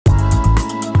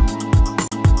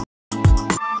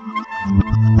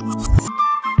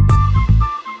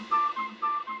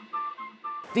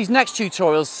These next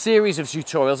tutorials, series of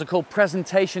tutorials, are called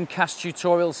presentation cast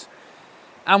tutorials,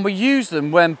 and we use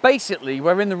them when basically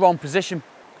we're in the wrong position.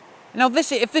 Now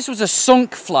if this was a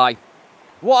sunk fly,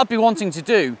 what I'd be wanting to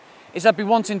do is I'd be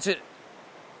wanting to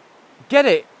get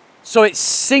it so it's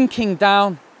sinking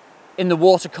down in the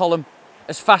water column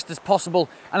as fast as possible,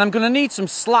 and I'm going to need some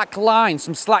slack line,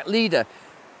 some slack leader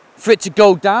for it to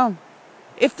go down.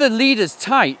 If the leader's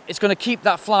tight, it's going to keep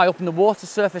that fly up in the water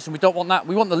surface, and we don't want that.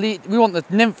 We want the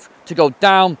nymph to go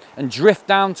down and drift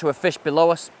down to a fish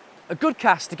below us. A good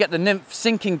cast to get the nymph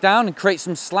sinking down and create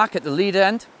some slack at the leader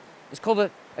end is called a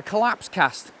collapse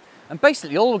cast. And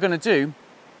basically all we're going to do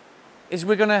is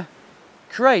we're going to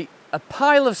create a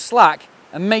pile of slack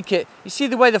and make it, you see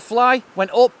the way the fly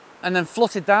went up and then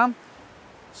fluttered down?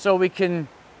 So we can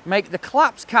make the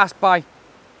collapse cast by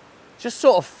just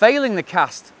sort of failing the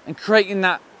cast and creating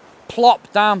that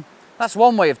plop down. That's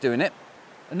one way of doing it.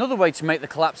 Another way to make the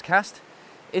collapse cast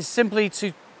is simply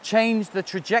to change the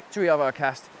trajectory of our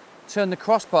cast. Turn the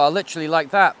crossbar literally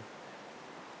like that.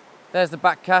 There's the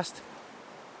back cast,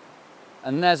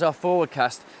 and there's our forward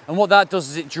cast. And what that does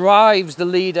is it drives the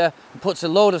leader and puts a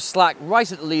load of slack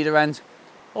right at the leader end.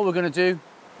 All we're going to do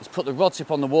is put the rod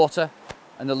tip on the water,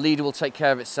 and the leader will take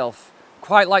care of itself.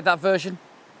 Quite like that version.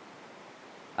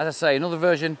 As I say, another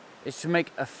version is to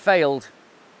make a failed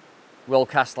roll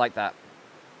cast like that.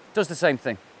 Does the same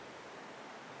thing.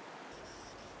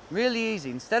 Really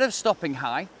easy. Instead of stopping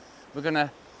high, we're going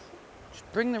to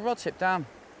just bring the rod tip down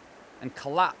and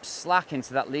collapse slack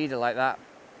into that leader like that.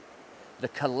 The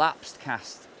collapsed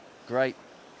cast. Great.